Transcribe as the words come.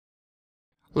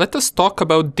let us talk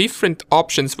about different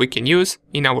options we can use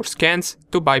in our scans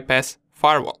to bypass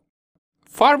firewall.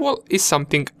 Firewall is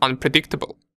something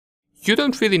unpredictable. You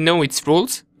don't really know its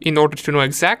rules in order to know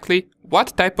exactly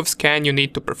what type of scan you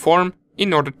need to perform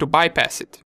in order to bypass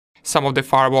it. Some of the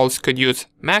firewalls could use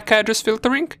MAC address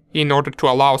filtering in order to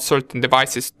allow certain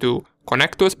devices to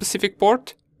connect to a specific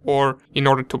port, or in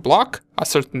order to block a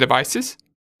certain devices.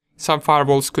 Some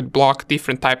firewalls could block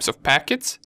different types of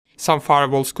packets. Some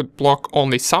firewalls could block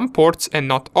only some ports and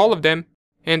not all of them,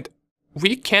 and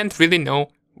we can't really know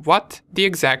what the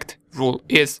exact rule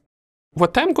is.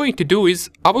 What I'm going to do is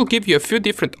I will give you a few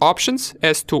different options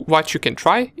as to what you can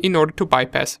try in order to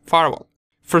bypass firewall.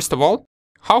 First of all,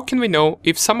 how can we know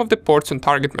if some of the ports on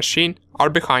target machine are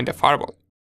behind a firewall?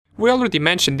 We already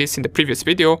mentioned this in the previous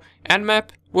video. Nmap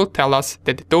will tell us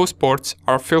that those ports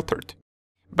are filtered.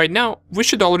 By now, we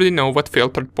should already know what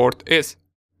filtered port is.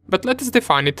 But let us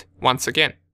define it once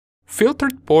again.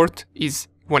 Filtered port is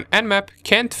when Nmap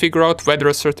can't figure out whether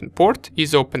a certain port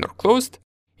is open or closed,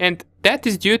 and that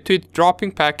is due to it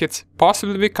dropping packets,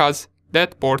 possibly because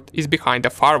that port is behind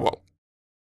a firewall.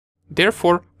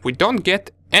 Therefore, we don't get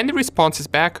any responses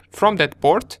back from that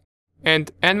port,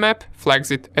 and Nmap flags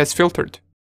it as filtered.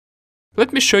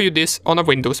 Let me show you this on a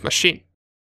Windows machine.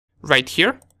 Right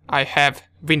here, I have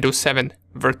Windows 7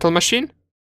 virtual machine,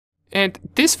 and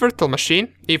this virtual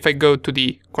machine, if I go to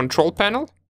the control panel,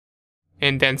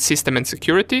 and then System and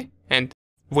Security, and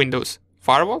Windows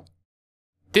Firewall,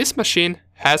 this machine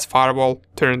has firewall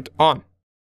turned on.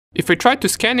 If I try to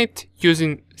scan it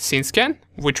using synscan,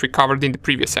 which we covered in the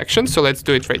previous section, so let's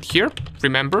do it right here.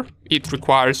 Remember, it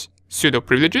requires sudo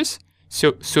privileges,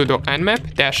 so sudo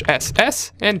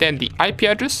nmap-ss, and then the IP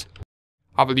address.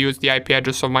 I will use the IP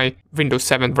address of my Windows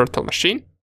 7 virtual machine.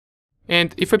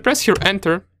 And if I press here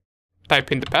enter,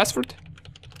 type in the password,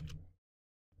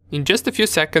 in just a few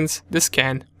seconds the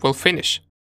scan will finish.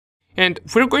 And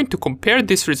we're going to compare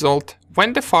this result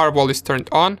when the firewall is turned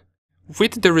on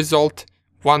with the result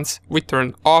once we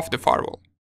turn off the firewall.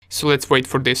 So let's wait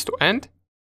for this to end.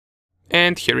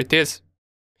 And here it is.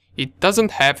 It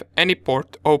doesn't have any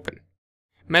port open.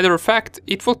 Matter of fact,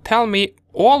 it will tell me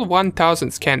all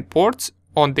 1000 scanned ports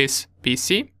on this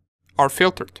PC are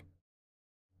filtered.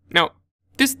 Now,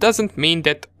 this doesn't mean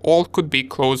that all could be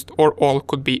closed or all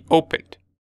could be opened.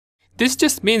 This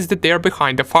just means that they are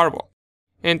behind a firewall,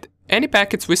 and any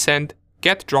packets we send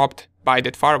get dropped by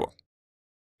that firewall.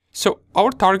 So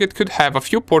our target could have a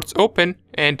few ports open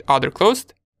and other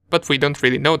closed, but we don't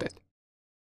really know that.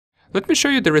 Let me show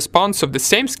you the response of the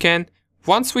same scan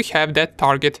once we have that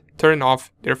target turn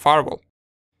off their firewall.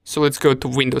 So let's go to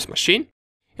Windows machine,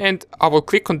 and I will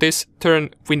click on this turn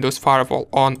Windows firewall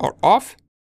on or off.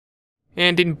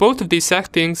 And in both of these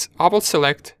settings, I will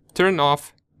select turn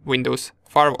off Windows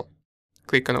firewall.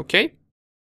 Click on OK.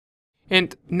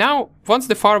 And now, once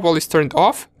the firewall is turned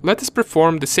off, let us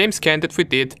perform the same scan that we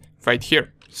did right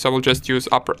here. So I will just use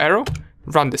upper arrow,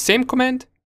 run the same command,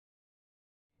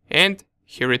 and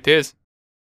here it is.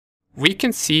 We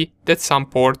can see that some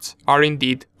ports are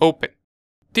indeed open.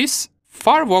 This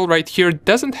firewall right here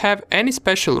doesn't have any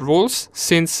special rules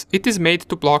since it is made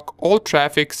to block all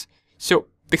traffics, so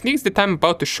techniques that I'm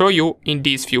about to show you in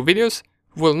these few videos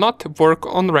will not work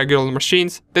on regular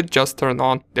machines that just turn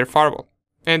on their firewall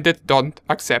and that don't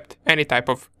accept any type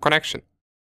of connection.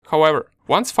 However,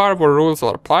 once firewall rules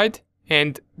are applied,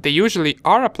 and they usually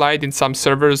are applied in some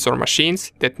servers or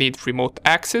machines that need remote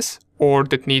access or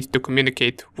that need to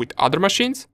communicate with other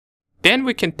machines, then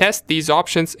we can test these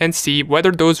options and see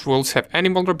whether those rules have any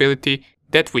vulnerability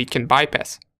that we can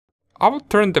bypass. I will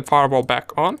turn the firewall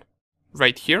back on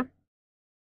right here.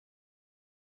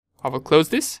 I will close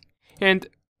this, and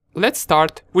let's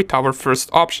start with our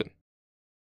first option.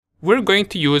 We're going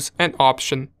to use an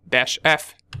option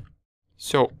 -f.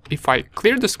 So if I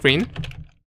clear the screen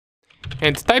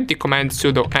and type the command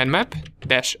sudo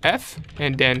nmap-f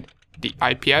and then the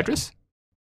IP address,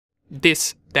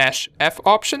 this -f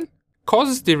option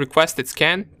causes the requested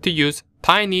scan to use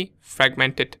tiny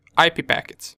fragmented IP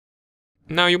packets.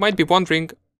 Now you might be wondering,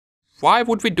 why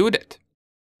would we do that?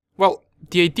 Well,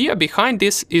 the idea behind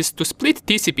this is to split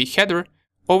TCP header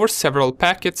over several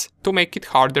packets to make it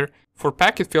harder for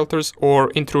packet filters or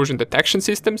intrusion detection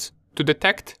systems to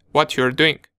detect what you're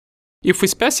doing. If we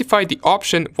specify the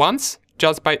option once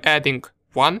just by adding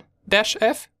one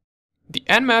 -f, the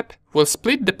Nmap will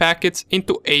split the packets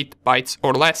into 8 bytes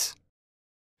or less.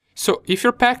 So if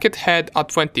your packet had a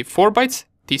 24 bytes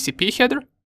TCP header,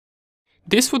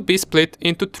 this would be split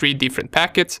into 3 different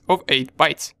packets of 8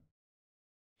 bytes.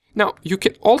 Now, you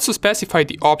can also specify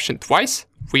the option twice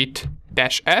with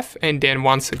 -f and then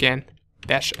once again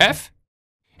 -f.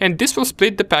 and this will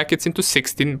split the packets into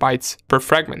 16 bytes per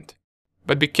fragment.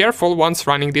 But be careful once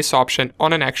running this option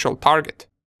on an actual target,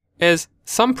 as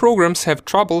some programs have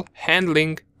trouble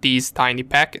handling these tiny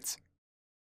packets.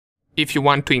 If you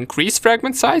want to increase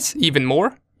fragment size even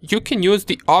more, you can use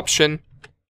the option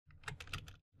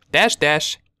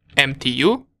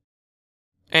 --MTU,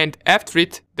 and after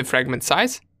it the fragment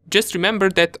size. Just remember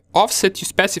that offset you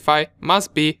specify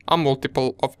must be a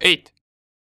multiple of 8.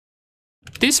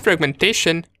 This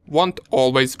fragmentation won't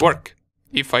always work.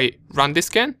 If I run this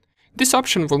scan, this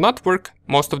option will not work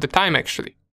most of the time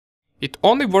actually. It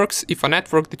only works if a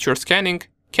network that you're scanning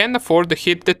can afford the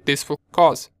hit that this will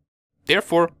cause.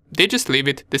 Therefore, they just leave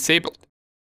it disabled.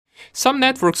 Some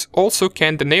networks also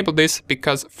can't enable this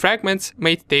because fragments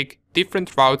may take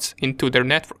different routes into their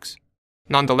networks.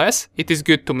 Nonetheless, it is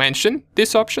good to mention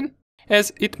this option,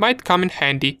 as it might come in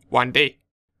handy one day.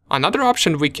 Another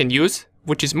option we can use,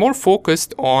 which is more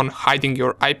focused on hiding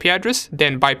your IP address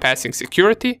than bypassing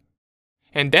security,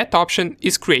 and that option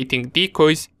is creating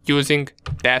decoys using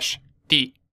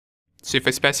 -D. So if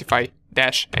I specify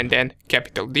dash and then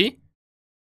capital D,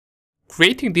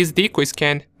 creating this decoy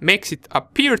scan makes it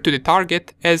appear to the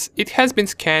target as it has been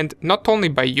scanned not only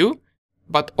by you,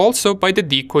 but also by the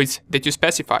decoys that you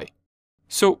specify.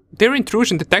 So their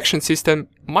intrusion detection system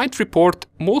might report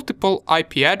multiple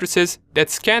IP addresses that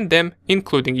scan them,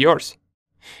 including yours.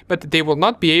 But they will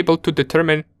not be able to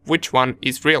determine which one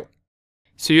is real.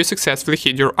 So you successfully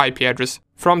hid your IP address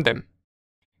from them.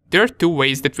 There are two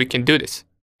ways that we can do this.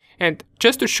 And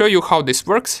just to show you how this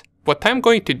works, what I'm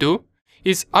going to do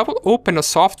is I will open a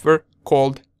software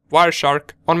called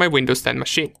Wireshark on my Windows 10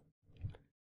 machine.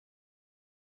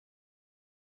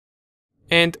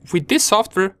 And with this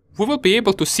software, we will be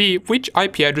able to see which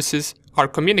IP addresses are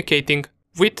communicating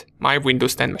with my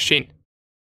Windows 10 machine.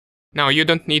 Now you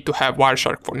don't need to have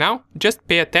Wireshark for now, just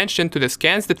pay attention to the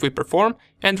scans that we perform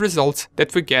and results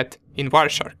that we get in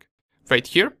Wireshark. Right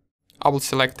here, I will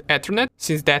select Ethernet,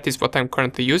 since that is what I'm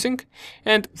currently using,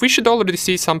 and we should already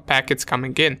see some packets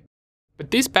coming in.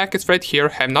 But these packets right here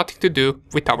have nothing to do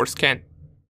with our scan.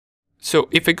 So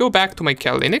if I go back to my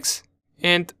Cal Linux,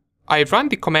 and I run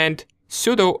the command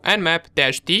sudo nmap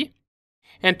 -d,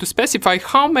 and to specify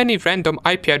how many random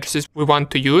IP addresses we want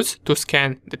to use to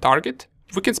scan the target,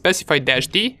 we can specify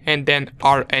 -d and then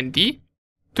rnd,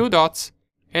 2 dots,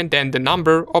 and then the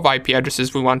number of IP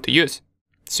addresses we want to use.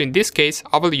 So in this case,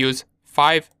 I will use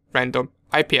 5 random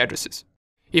IP addresses.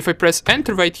 If I press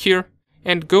enter right here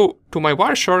and go to my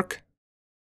Wireshark,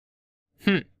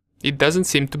 it doesn't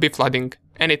seem to be flooding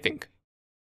anything.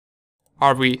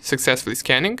 Are we successfully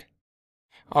scanning?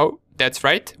 Oh, that's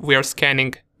right, we are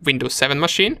scanning Windows 7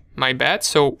 machine, my bad,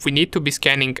 so we need to be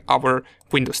scanning our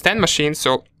Windows 10 machine,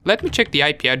 so let me check the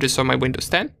IP address on my Windows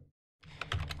 10.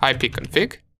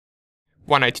 ipconfig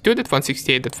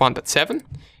 192.168.1.7,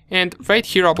 and right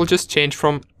here I will just change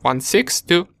from 16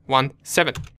 to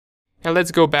 17. And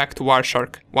let's go back to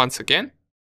Wireshark once again.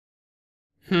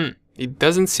 It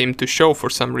doesn't seem to show for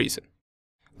some reason.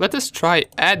 Let us try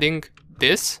adding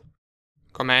this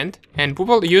command, and we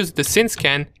will use the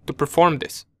synscan to perform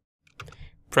this.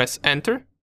 Press enter.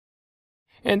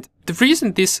 And the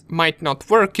reason this might not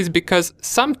work is because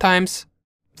sometimes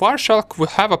Wireshark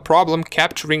will have a problem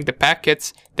capturing the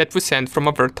packets that we send from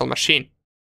a virtual machine.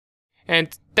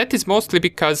 And that is mostly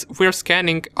because we're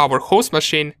scanning our host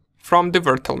machine from the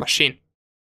virtual machine.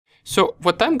 So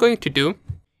what I'm going to do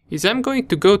is I'm going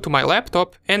to go to my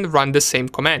laptop and run the same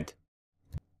command.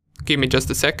 Give me just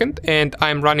a second, and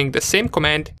I'm running the same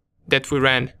command that we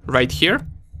ran right here.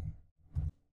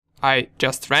 I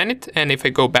just ran it, and if I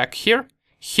go back here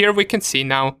we can see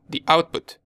now the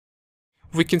output.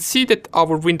 We can see that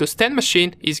our Windows 10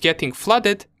 machine is getting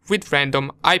flooded with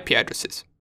random IP addresses.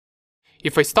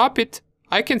 If I stop it,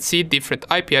 I can see different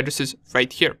IP addresses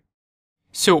right here.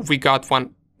 So we got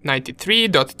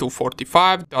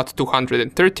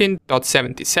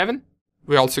 193.245.213.77.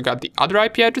 We also got the other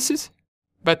IP addresses,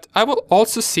 but I will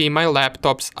also see my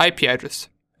laptop's IP address,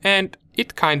 and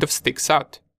it kind of sticks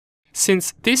out.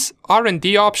 Since this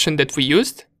RND option that we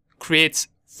used creates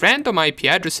random IP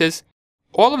addresses,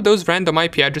 all of those random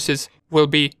IP addresses will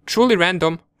be truly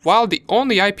random, while the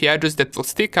only IP address that will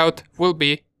stick out will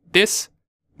be this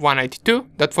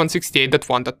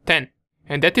 192.168.1.10,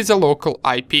 and that is a local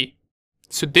IP.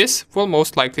 So this will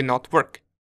most likely not work.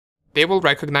 They will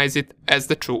recognize it as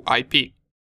the true IP.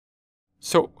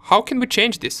 So how can we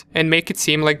change this and make it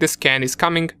seem like the scan is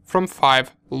coming from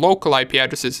 5 local IP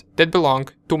addresses that belong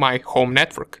to my home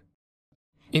network?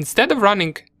 Instead of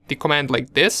running the command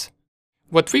like this,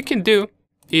 what we can do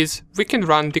is we can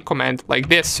run the command like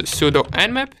this, so sudo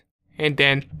nmap and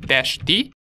then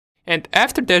 -d, And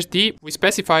after -d, we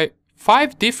specify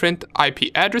 5 different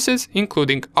IP addresses,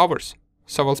 including ours.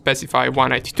 So we'll specify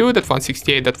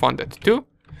 192.168.1.2.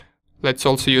 Let's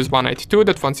also use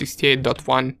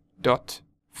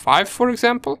 192.168.1.5, for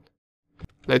example.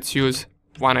 Let's use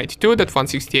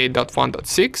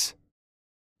 192.168.1.6.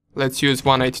 Let's use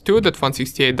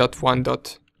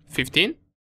 192.168.1.15.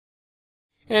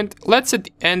 And let's at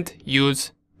the end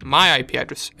use my IP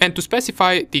address. And to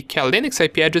specify the Cal Linux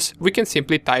IP address, we can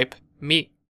simply type me.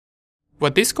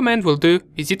 What this command will do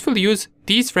is it will use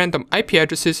these random IP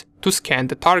addresses to scan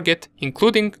the target,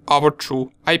 including our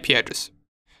true IP address.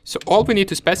 So all we need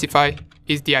to specify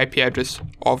is the IP address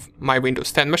of my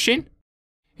Windows 10 machine.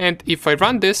 And if I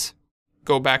run this,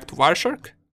 go back to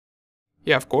Wireshark.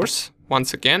 Yeah, of course,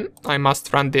 once again, I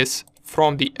must run this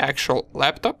from the actual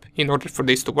laptop in order for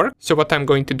this to work. So what I'm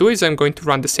going to do is I'm going to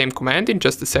run the same command in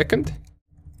just a second.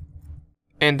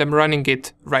 And I'm running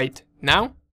it right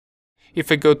now.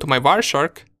 If I go to my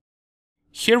Wireshark,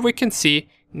 here we can see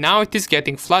now it is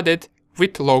getting flooded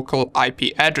with local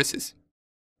IP addresses.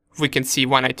 We can see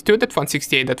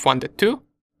 192.168.1.2,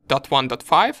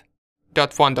 .1.5,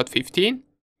 .1.15,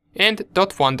 and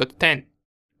 .1.10.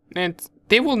 And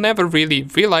they will never really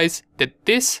realize that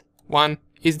this one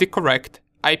is the correct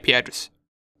IP address,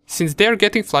 since they're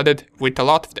getting flooded with a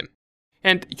lot of them.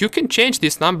 And you can change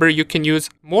this number, you can use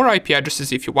more IP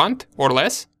addresses if you want, or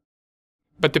less.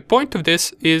 But the point of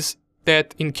this is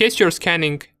that in case you're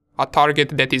scanning a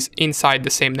target that is inside the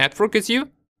same network as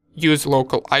you, use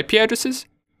local IP addresses.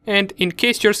 And in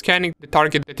case you're scanning the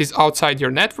target that is outside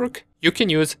your network, you can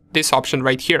use this option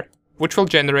right here, which will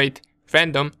generate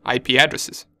random IP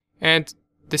addresses. And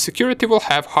the security will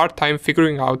have a hard time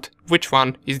figuring out which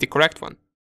one is the correct one.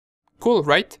 Cool,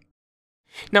 right?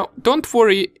 Now, don't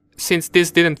worry, since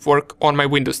this didn't work on my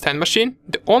Windows 10 machine.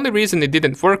 The only reason it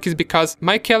didn't work is because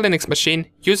my Cal Linux machine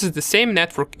uses the same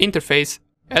network interface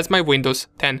as my Windows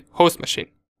 10 host machine.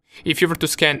 If you were to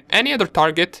scan any other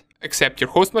target except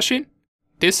your host machine,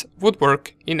 this would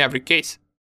work in every case.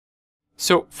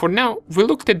 So for now, we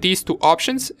looked at these two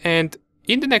options, and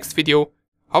in the next video,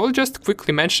 I will just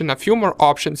quickly mention a few more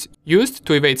options used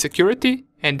to evade security,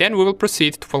 and then we will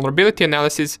proceed to vulnerability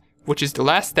analysis, which is the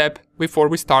last step before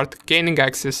we start gaining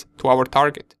access to our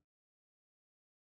target.